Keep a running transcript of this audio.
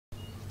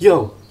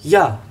Yo,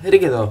 γεια,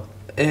 Ρίκ εδώ.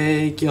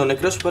 Και ο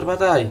Νεκρός Που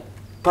Περπατάει.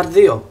 Part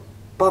 2.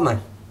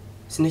 Πάμε.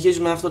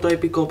 Συνεχίζουμε αυτό το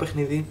επικό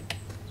παιχνίδι.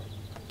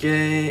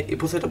 Και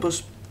υποθέτω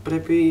πως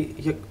πρέπει.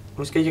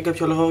 Βασικά για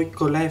κάποιο λόγο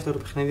κολλάει αυτό το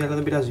παιχνίδι, αλλά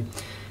δεν πειράζει.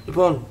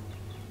 Λοιπόν,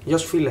 γεια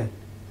σου φίλε.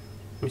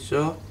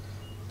 Μισό.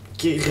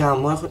 Και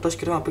γάμο, έχω τόσο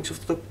καιρό να παίξω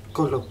αυτό το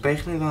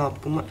κολοπέχνιδο να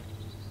πούμε.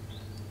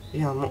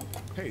 Γάμο.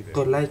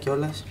 Κολλάει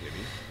κιόλας.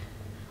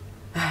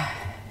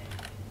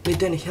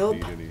 Need any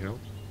help?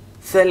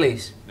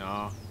 Θέλεις?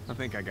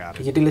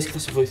 Γιατί λες και θα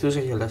σε βοηθούσα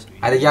κιόλας.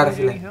 Άρε γεια ρε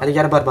φίλε, άρε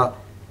γεια ρε μπαρμπά.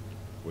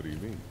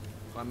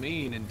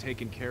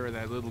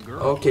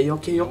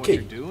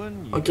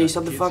 Οκ,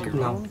 shut the fuck up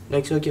now.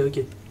 Εντάξει, οκ.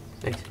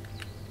 Εντάξει.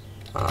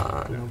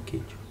 No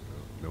kids.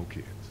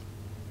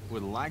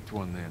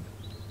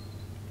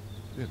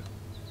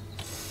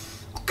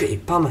 Οκ,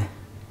 πάμε.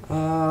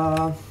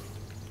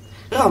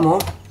 Γάμο.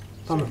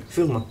 Πάμε,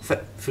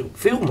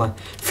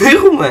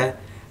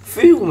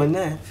 φύγουμε,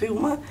 ναι,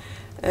 φύγουμε.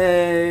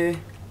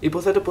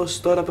 Υποθέτω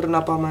πως τώρα πρέπει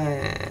να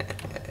πάμε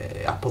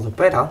από εδώ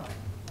πέρα.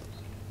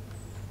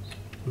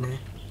 Ναι,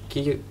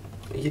 και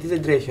γιατί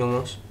δεν τρέχει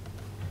όμως.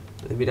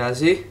 Δεν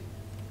πειράζει.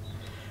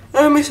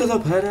 Εμείς εδώ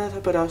πέρα θα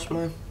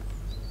περάσουμε.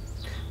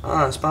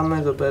 Ας πάμε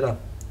εδώ πέρα.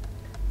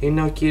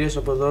 Είναι ο κύριος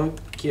από εδώ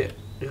και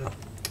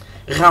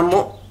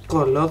γαμό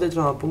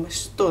κολόδετρο να πούμε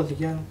στο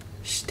διάλογο.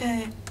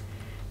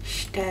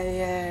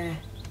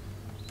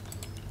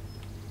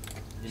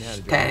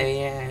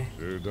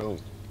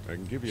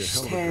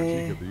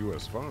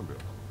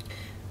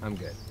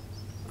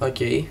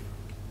 Okay.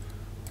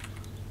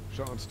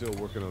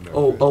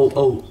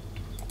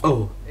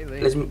 Oh.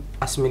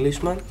 Ας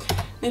μιλήσουμε.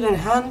 Need a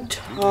hand.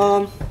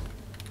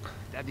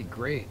 That'd be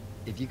great.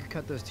 If you could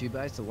cut those two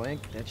guys to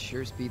length, that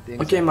sure speed things.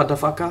 Okay,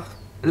 motherfucker.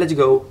 Let's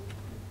go.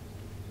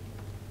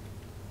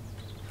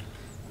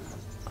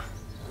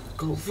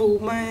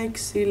 Κόβουμε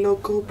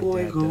ξυλοκόπο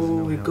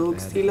εγώ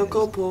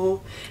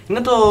ξυλοκόπο.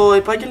 Είναι το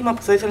επάγγελμα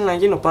που θα ήθελα να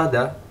γίνω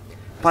πάντα.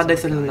 Πάντα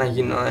ήθελα να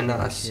γίνω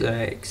ένας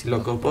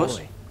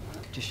ξυλοκόπος.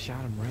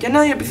 Και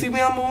να, η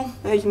επιθυμία μου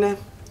έγινε.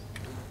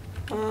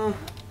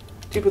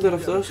 Τι είπε τώρα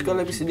αυτός?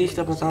 Καλά επί συντύχη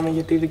τα πατάμε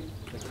γιατί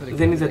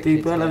δεν είδα τι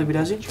είπε, αλλά δεν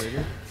πειράζει.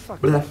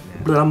 Ρε.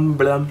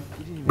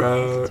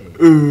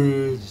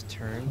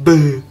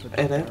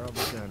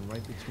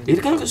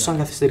 Γιατί κάνω τόσο σαν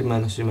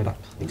καθυστερημένος σήμερα?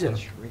 Δεν ξέρω.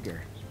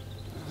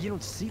 You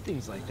don't see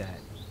things like that.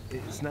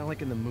 It's not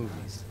like in the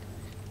movies.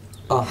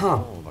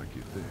 Αχα.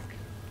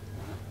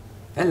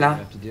 Έλα.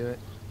 You have to do it.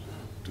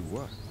 Do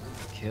what?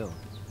 Kill.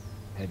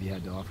 Have you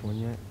had to offer one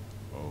yet?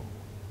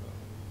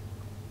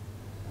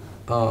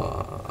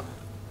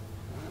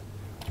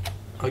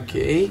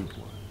 Okay.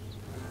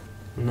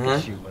 Ναι.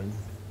 Shoot one.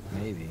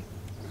 Maybe.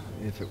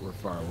 If it were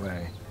far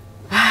away.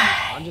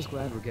 I'm just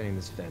glad we're getting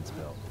this fence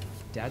built.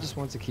 Dad just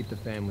wants to keep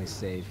the family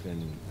safe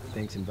and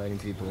thinks inviting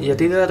people.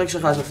 Γιατί δεν θα το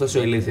ξεχάσει αυτός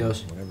ο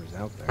ηλίθιος?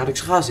 Να το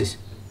ξεχάσεις.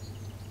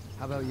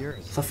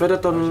 Θα φέρω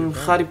τον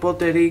Χάρι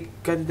Πότερ ή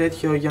κάτι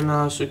τέτοιο για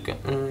να σου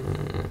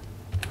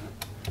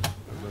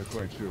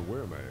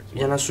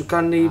για να σου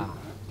κάνει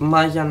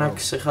μάγια να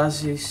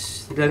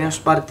ξεχάσεις, δηλαδή να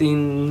σου πάρει την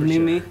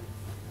μνήμη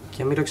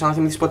και μην το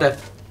ξαναθυμηθείς ποτέ.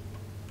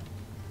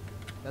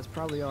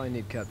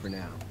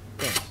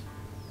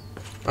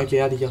 Οκ,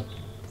 άντε γεια.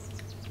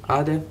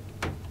 Άντε,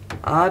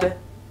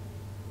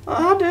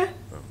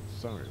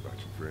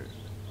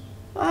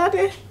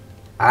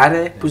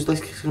 που ζητάς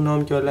και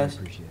συγγνώμη κιόλας.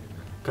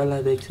 Καλά,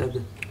 εντάξει,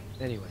 άντε.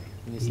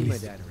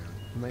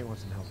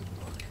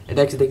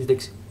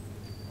 Εντάξει.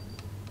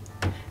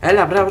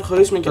 Έλα, πρέπει να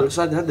προχωρήσουμε κιόλας,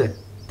 άντε.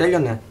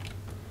 Τέλειωνε.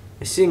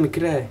 Εσύ,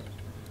 μικρέ.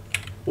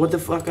 What the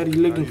fuck are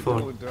you looking for?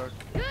 Good.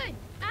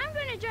 I'm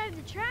gonna drive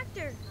the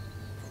tractor.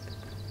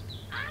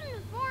 I'm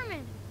the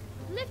foreman.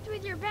 Lift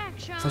with your back,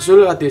 Sean. Θα σου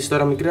έλεγα τι είσαι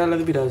τώρα, μικρέ, αλλά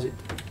δεν πειράζει.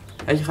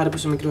 Έχει χάρη πως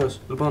είσαι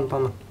μικρός. Λοιπόν,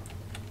 πάμε.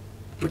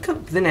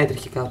 Δεν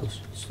έτρεχε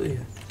κάπως. Στο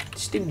ίδιο.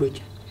 Στην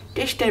μπούκια.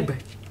 Τι στέμπε.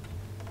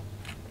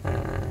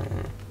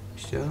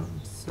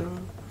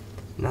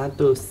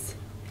 Νάτος.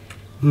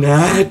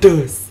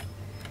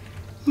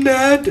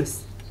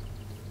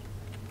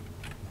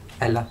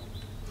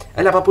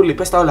 Έλα παππούλη,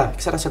 πες τα όλα.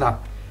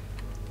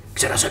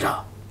 Ξέρασε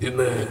τα.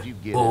 Είμαι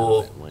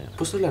ο...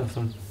 Πώς το λένε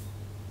αυτόν?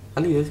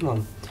 Αλήθεια, δεν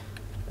θυμάμαι.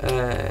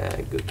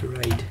 Good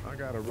ride.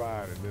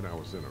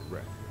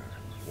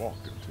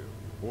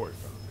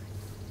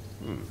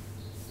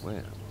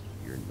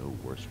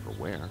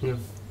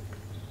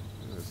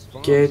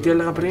 Και τι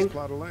έλεγα πριν?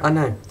 Α,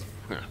 ναι.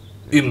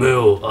 Είμαι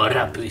ο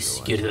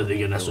Αράπης και ήρθα εδώ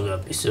για να σου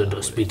γαμίσω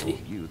το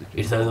σπίτι.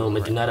 Ήρθα εδώ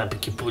με την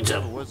αράπικη πουτσα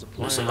μου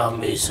να σε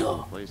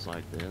γαμίσω.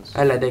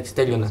 Έλα, εντάξει,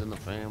 τέλειωνα.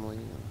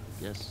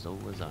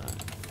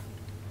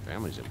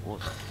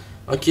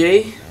 Οκ.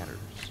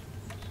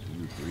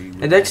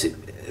 Εντάξει,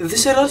 δεν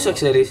σε ρώτησα,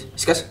 ξέρεις.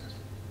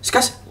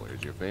 Σκάσε.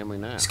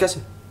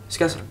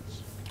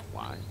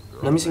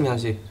 Να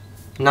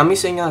μην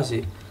σε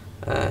νοιάζει.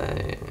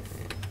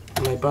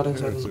 My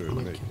parents are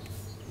okay.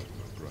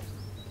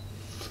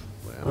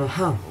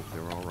 Αχα.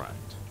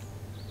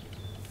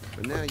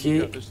 But now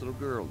you got this little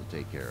girl to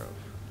take care of.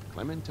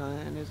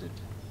 Clementine, is it?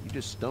 You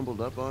just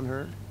stumbled up on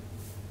her?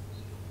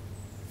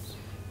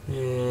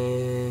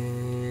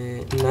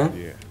 Ναι.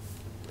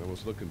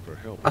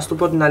 Ας του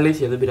πω την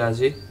αλήθεια, δεν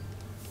πειράζει.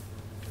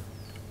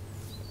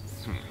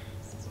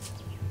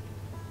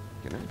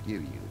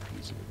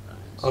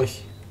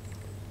 Όχι.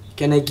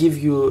 Can I give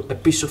you a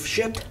piece of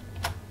shit?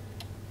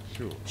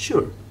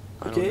 Sure.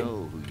 I Okay. don't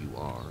know who you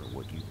are or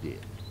what you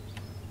did.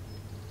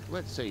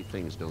 Let's say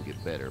things don't get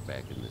better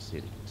back in the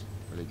cities,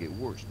 or they get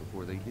worse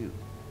before they do.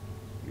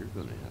 You're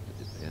going to have to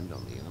depend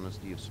on the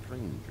honesty of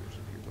strangers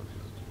if you're going to.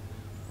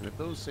 And if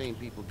those same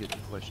people get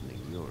to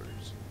questioning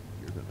yours,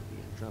 you're going to be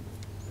in trouble.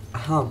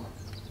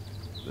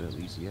 But at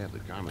least you have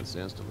the common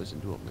sense to listen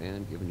to a man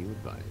giving you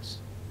advice.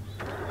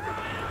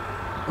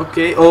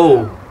 Okay. Oh.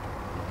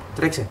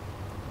 Τρέξε.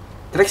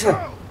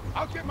 Τρέξε.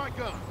 I'll get my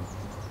gun.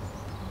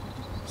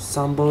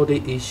 Somebody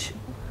is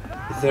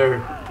there.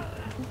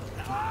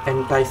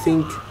 And I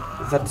think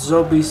that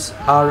zombies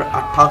are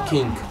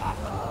attacking.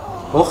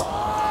 Oh.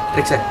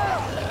 Τρέξε.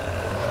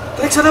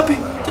 Τρέξε, αγάπη.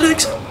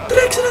 Τρέξε.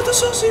 Τρέξε να το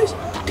σώσεις.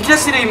 Τι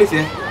κοιτάς ρε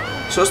ηλίθιε.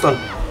 Σώσ' τον.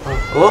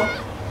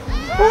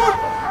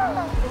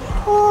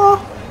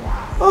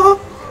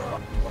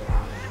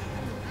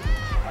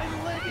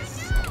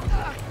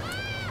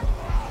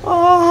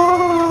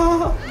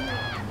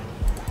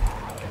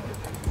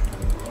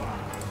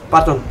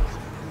 Πάρ' τον.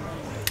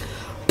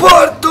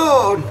 Πάρ'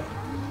 τον.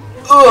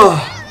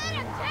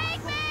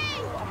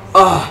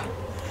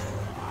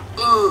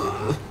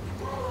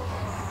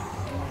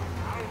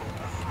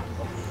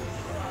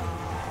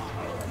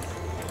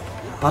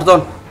 Πάρ'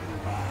 τον.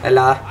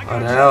 Έλα,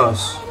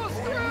 ωραίος.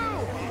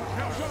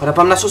 Ωραία,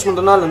 πάμε να σώσουμε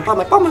τον άλλον.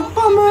 Πάμε.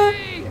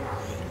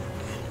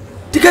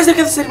 Τι κάνεις ρε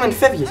καθυστερημένη,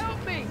 φεύγεις.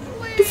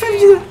 Τι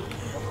φεύγεις ρε.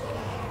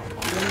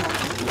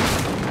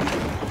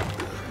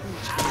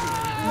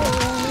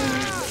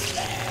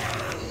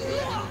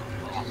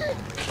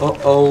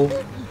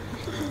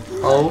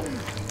 Oh.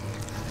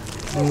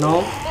 No.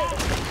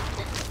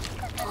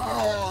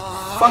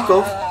 Fuck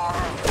off.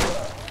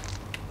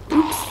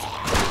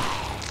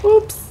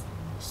 Oops.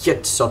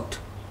 Headshot.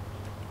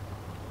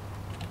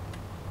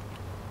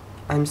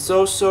 I'm so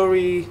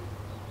sorry,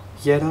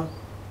 Γέρα.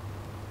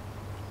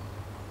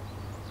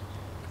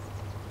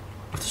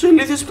 Αυτός ο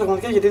ηλίθιος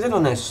πραγματικά γιατί δεν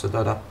τον έσωσε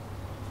τώρα.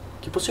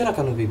 Και πόση ώρα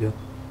κάνω βίντεο.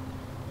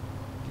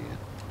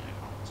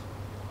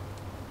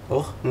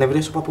 Ωχ,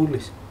 νευρίασε ο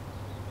παππούλης.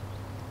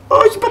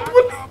 Όχι παππούλη.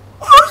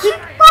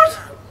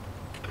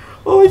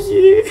 Όχι.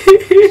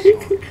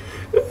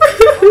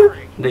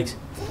 Εντάξει.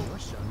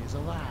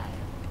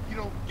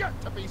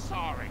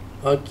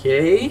 Οκ.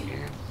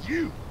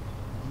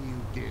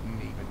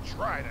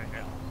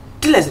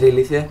 Τι λες ρε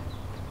ηλίθιε.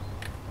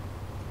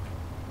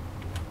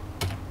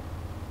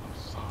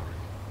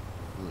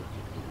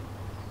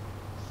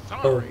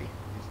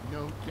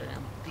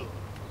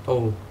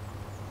 Oh.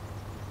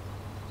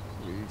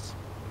 Please,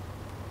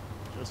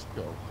 just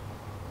go.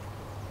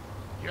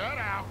 Get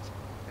out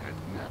and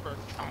never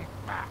come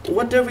back.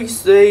 Whatever you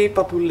say,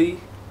 παππούλη.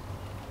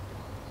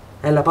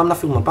 Έλα, πάμε να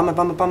φύγουμε. Πάμε.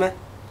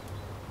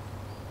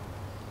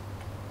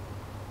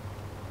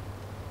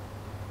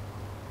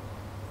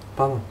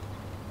 Πάμε.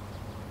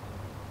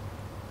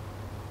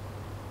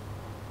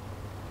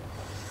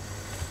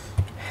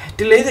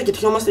 Τι λέει, θα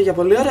κοιτιόμαστε για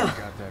πολλή ώρα.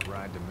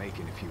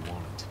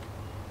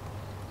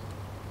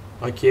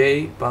 Οκ,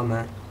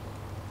 πάμε.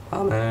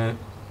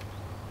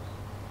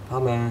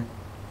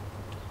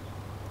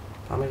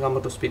 Πάμε γάμο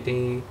το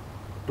σπίτι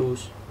του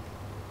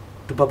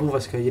παππού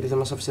βασικά, γιατί δεν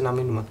μας άφησε ένα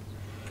μήνυμα.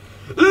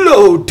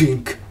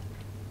 Loading!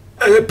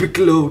 Epic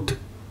load!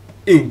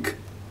 Ink!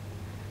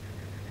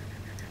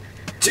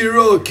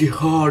 Cherokee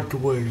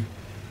hardware!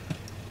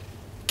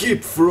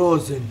 Keep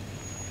frozen!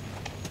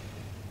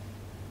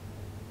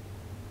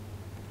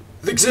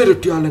 Δεν ξέρω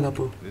τι άλλο να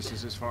πω. This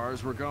is as far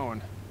as we're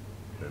going.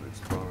 Then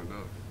it's far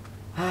enough.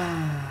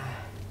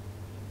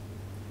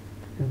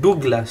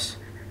 Douglas.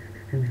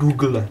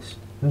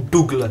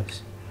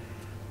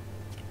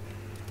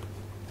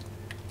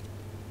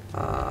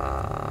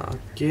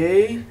 Οκ.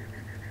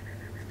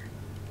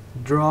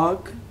 Drug.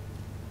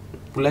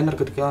 Πουλάει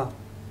ναρκωτικά.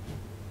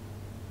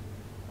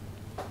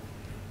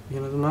 Για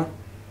να δούμε.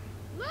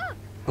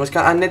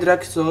 Βασικά αν είναι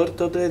drugstore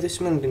τότε δεν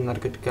σημαίνει ότι είναι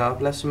ναρκωτικά.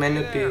 Απλά σημαίνει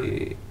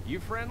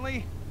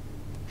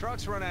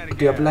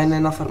ότι απλά είναι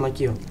ένα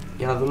φαρμακείο.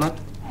 Για να δούμε.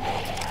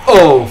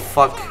 Oh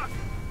fuck.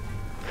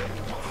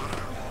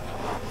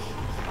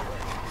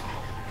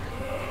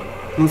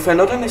 Μου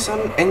φαινόταν σαν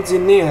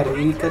engineer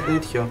ή κάτι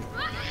τέτοιο.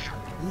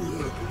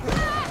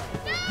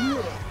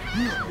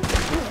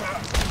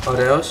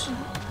 Ωραίος.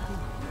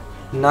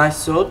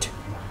 Nice shot.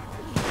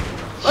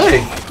 Hey,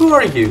 who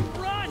are you?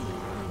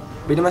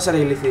 Μπείτε μέσα ρε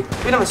ηλίθι.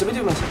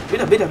 Μπείτε μέσα.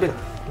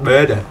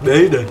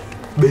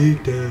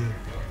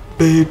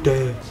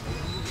 Μπείτε.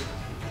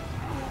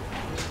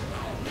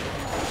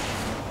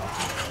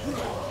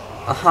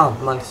 Αχα,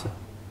 μάλιστα.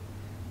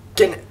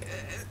 Και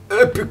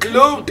epic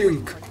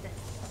loading.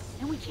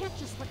 And we can't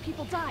just let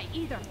people die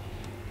either.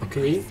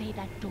 Okay. I say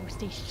that door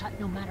stays shut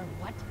no matter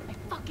what. I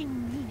fucking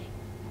mean it.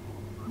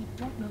 We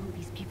don't know who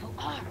these people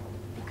are.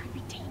 They could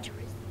be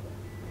dangerous.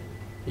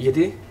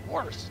 Γιατί?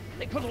 Worse,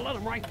 they could have let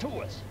them right to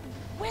us.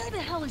 Where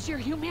the hell is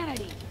your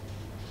humanity?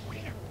 We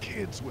have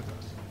kids with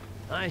us.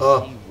 I Oh.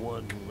 see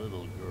one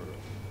little girl.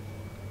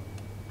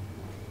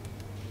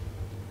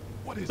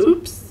 What is it?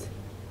 Oops.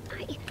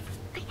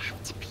 I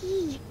have to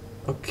pee.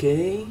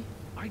 Okay.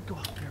 I'd go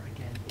out there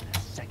again in a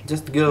second.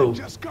 Just go.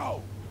 Just go.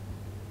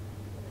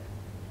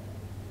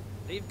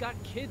 They've got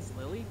kids,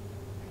 Lily.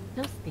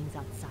 Those things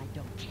outside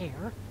don't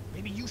care.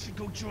 Maybe you should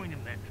go join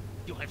them then.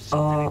 You'll have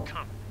something in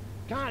common.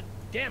 God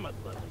damn it,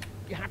 Lily.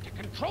 You have to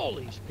control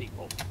these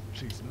people.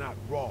 She's not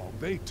wrong.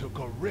 They took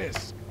a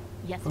risk,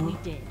 Yes, we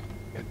did.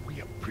 and we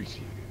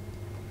appreciate it.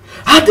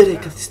 Άντε ρε,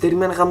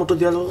 καθυστερημένα γάμω το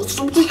διάλογο.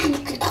 Son of a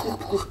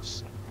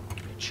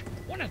bitch.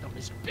 One of them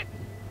is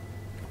bitten.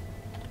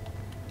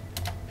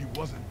 He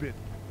wasn't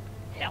bitten.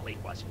 Hell, he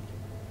wasn't.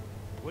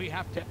 We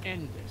have to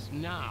end this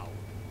now.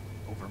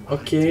 Over my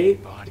Οκ. dead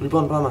body.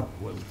 Λοιπόν, πάμε.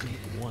 We'll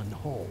beat one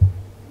hole.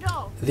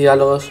 No.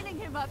 Διάλογος. Cleaning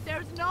him up.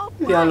 There's no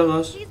point.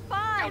 Διάλογος. He's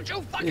fine. Don't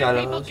you fucking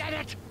Diálogos. people get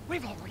it?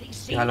 We've already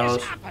seen Diálogos.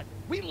 this happen.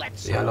 We let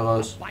some Diálogos.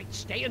 of the fight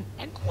stay in,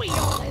 and we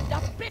all end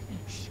up bitten.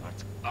 Shut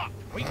up.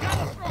 We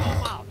gotta throw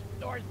him out,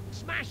 or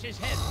smash his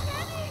head.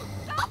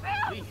 Stop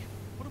him! Lee,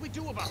 what do we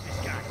do about this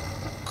guy?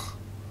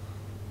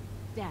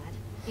 Dad,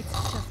 it's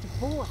just a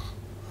boy.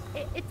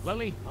 It's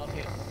Lily, I'll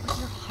hit him. with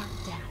your heart,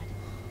 Dad.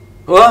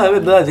 Ω,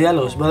 μπα,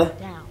 διάλογος, μπα. Down.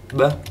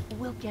 Μπα.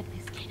 We'll get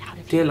this kid out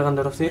of Τι here. έλεγαν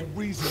τώρα αυτοί.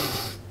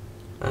 Reason.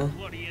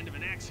 Bloody end of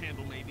an axe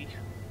handle, maybe.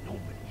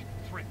 Nobody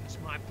threatens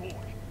my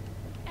boy.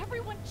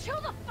 Everyone chill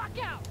the fuck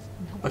out.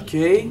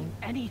 Okay. Nobody's doing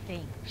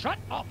anything. Shut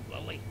up,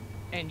 Lily.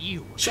 And you.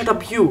 Shut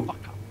up, you.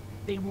 Fuck up.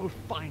 They will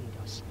find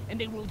us, and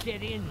they will get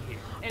in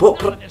here. And Πω,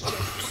 none of this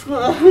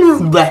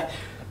will... Μπα.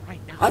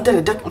 Right now, Άντε ρε, we're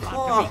εντάξει. about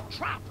to be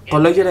trapped in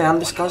Κολόγερε, αν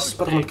δεν σκάσεις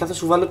πραγματικά θα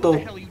σου βάλω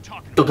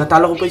τον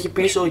κατάλογο που έχει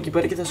πίσω εκεί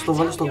πέρα και θα σου το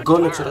βάλω στον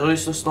κόλλο, ξέρω εγώ, ή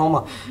στο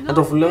στόμα. Να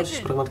το βουλώσεις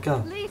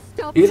πραγματικά. Please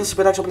stop. Ή θα σε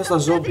πετάξω απλά στα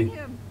ζόμπι.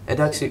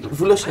 Εντάξει,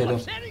 βούλωσε ρε.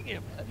 upsetting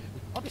him.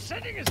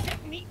 Upsetting is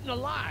getting eaten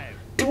alive.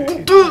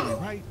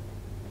 Right?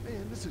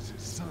 Man, this is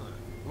his son.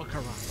 Look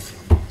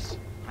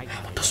around. I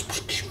got Το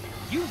σπίτι σου.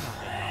 you got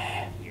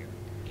it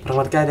here.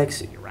 Πραγματικά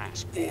εντάξει. Your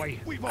ass, boy.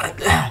 We've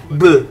all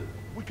Μπ.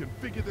 we can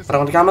figure this out.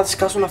 Πραγματικά άμα τη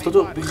σκάσουν αυτό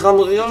το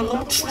γάμο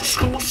διάλογο.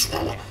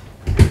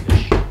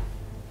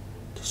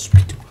 Το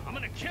σπίτι μου. I'm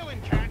gonna kill him,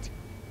 cat.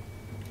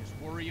 Just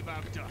worry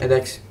about Duck.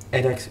 Εντάξει,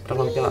 εντάξει,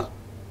 πραγματικά.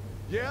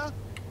 Yeah?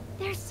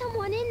 There's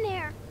someone in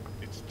there.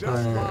 It's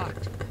just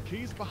locked.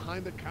 Keys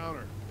behind the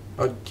counter.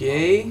 Οκ.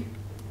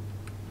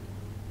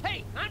 Hey,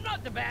 I'm not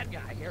the bad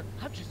guy here.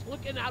 I'm just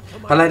looking out for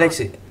my... Αλλά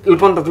εντάξει.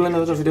 Λοιπόν, το κλείνω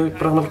εδώ το βίντεο.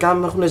 Πραγματικά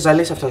με έχουν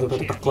ζαλίσει αυτά εδώ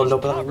πέρα τα κόλλα.